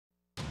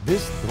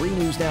This 3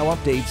 News Now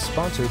update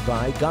sponsored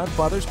by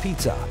Godfather's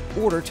Pizza.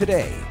 Order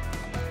today.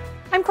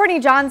 I'm Courtney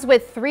Johns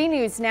with 3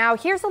 News Now.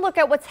 Here's a look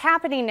at what's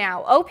happening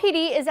now.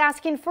 OPD is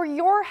asking for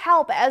your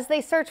help as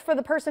they search for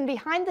the person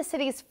behind the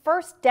city's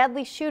first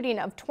deadly shooting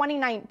of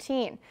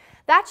 2019.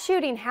 That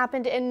shooting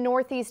happened in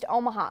northeast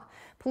Omaha.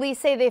 Police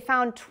say they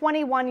found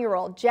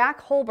 21-year-old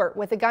Jack Holbert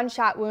with a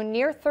gunshot wound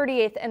near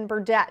 38th and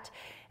Burdett.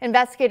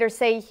 Investigators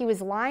say he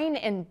was lying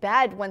in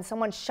bed when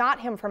someone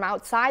shot him from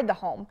outside the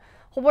home.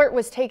 Holbert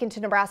was taken to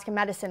Nebraska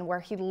Medicine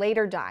where he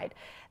later died.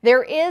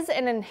 There is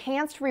an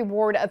enhanced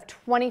reward of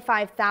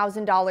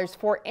 $25,000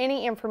 for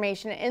any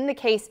information in the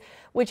case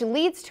which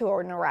leads to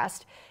an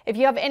arrest. If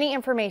you have any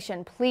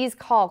information, please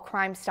call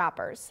Crime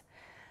Stoppers.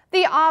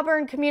 The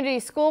Auburn Community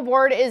School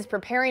Board is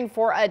preparing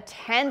for a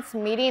tense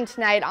meeting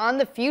tonight on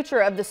the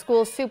future of the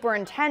school's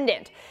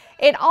superintendent.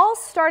 It all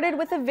started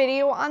with a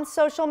video on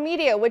social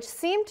media which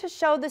seemed to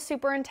show the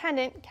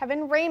superintendent,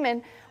 Kevin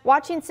Raymond,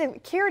 watching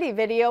security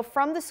video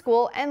from the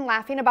school and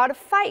laughing about a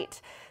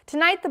fight.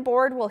 Tonight, the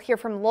board will hear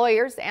from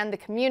lawyers and the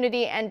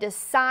community and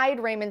decide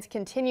Raymond's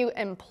continued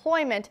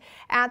employment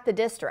at the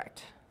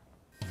district.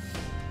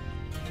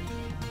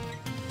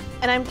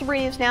 And I'm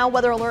 3 News Now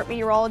weather alert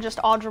meteorologist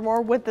Audra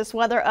Moore with this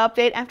weather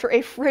update. After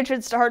a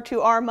frigid start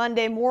to our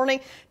Monday morning,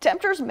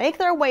 temperatures make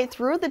their way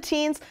through the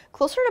teens,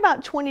 closer to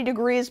about 20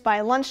 degrees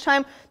by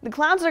lunchtime. The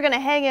clouds are going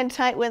to hang in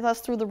tight with us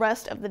through the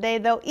rest of the day,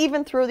 though,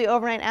 even through the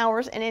overnight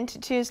hours and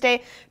into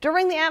Tuesday.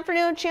 During the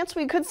afternoon, chance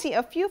we could see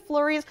a few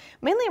flurries,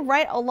 mainly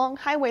right along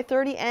Highway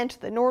 30 and to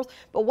the north.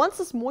 But once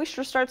this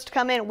moisture starts to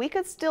come in, we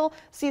could still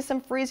see some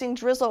freezing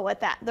drizzle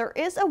with that. There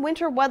is a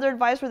winter weather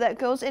advisory that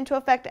goes into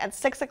effect at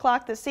 6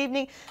 o'clock this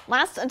evening.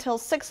 Lasts until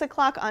 6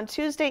 o'clock on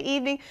Tuesday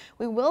evening.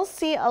 We will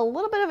see a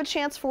little bit of a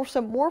chance for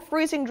some more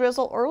freezing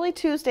drizzle early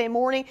Tuesday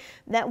morning.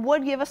 That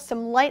would give us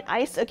some light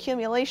ice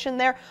accumulation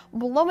there,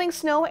 blowing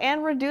snow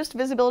and reduced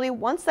visibility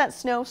once that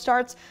snow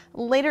starts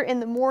later in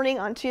the morning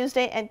on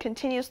Tuesday and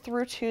continues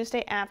through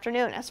Tuesday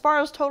afternoon. As far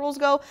as totals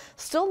go,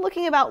 still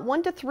looking about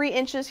 1 to 3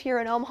 inches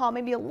here in Omaha,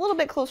 maybe a little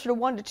bit closer to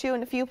 1 to 2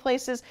 in a few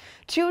places,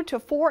 2 to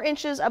 4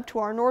 inches up to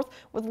our north,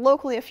 with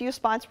locally a few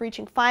spots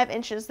reaching 5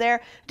 inches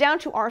there. Down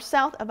to our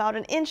south, about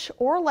an inch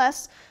or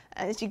less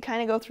as you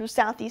kind of go through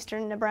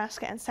southeastern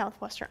Nebraska and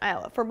southwestern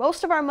Iowa. For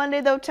most of our Monday,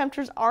 though,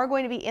 temperatures are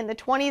going to be in the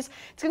 20s.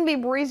 It's going to be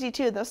breezy,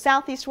 too. Those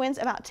southeast winds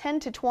about 10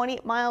 to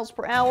 20 miles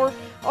per hour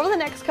over the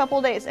next couple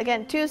of days.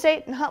 Again,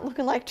 Tuesday, not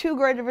looking like too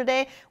great of a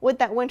day with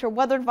that winter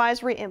weather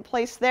advisory in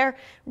place there.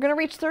 We're going to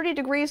reach 30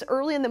 degrees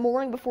early in the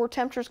morning before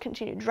temperatures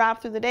continue to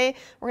drop through the day.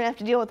 We're going to have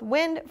to deal with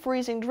wind,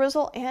 freezing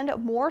drizzle, and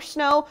more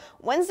snow.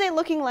 Wednesday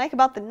looking like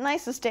about the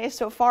nicest day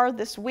so far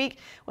this week,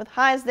 with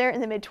highs there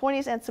in the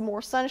mid-20s and some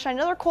more sunshine.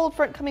 Another cold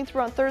front coming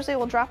through on Thursday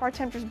will drop our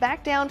temperatures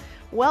back down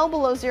well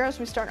below zero as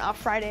we start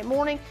off Friday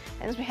morning.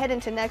 And as we head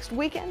into next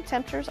weekend,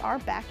 temperatures are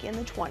back in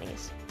the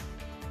 20s.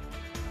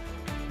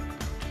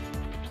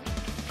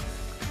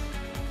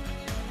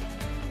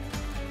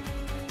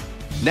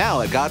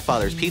 Now at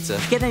Godfather's Pizza,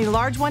 get a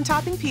large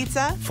one-topping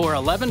pizza for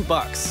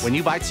 $11 when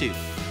you buy 2.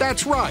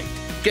 That's right.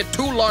 Get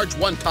 2 large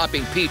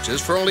one-topping pizzas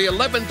for only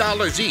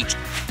 $11 each.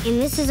 And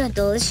this is a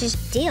delicious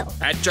deal.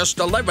 At just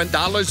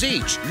 $11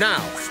 each, now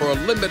for a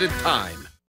limited time.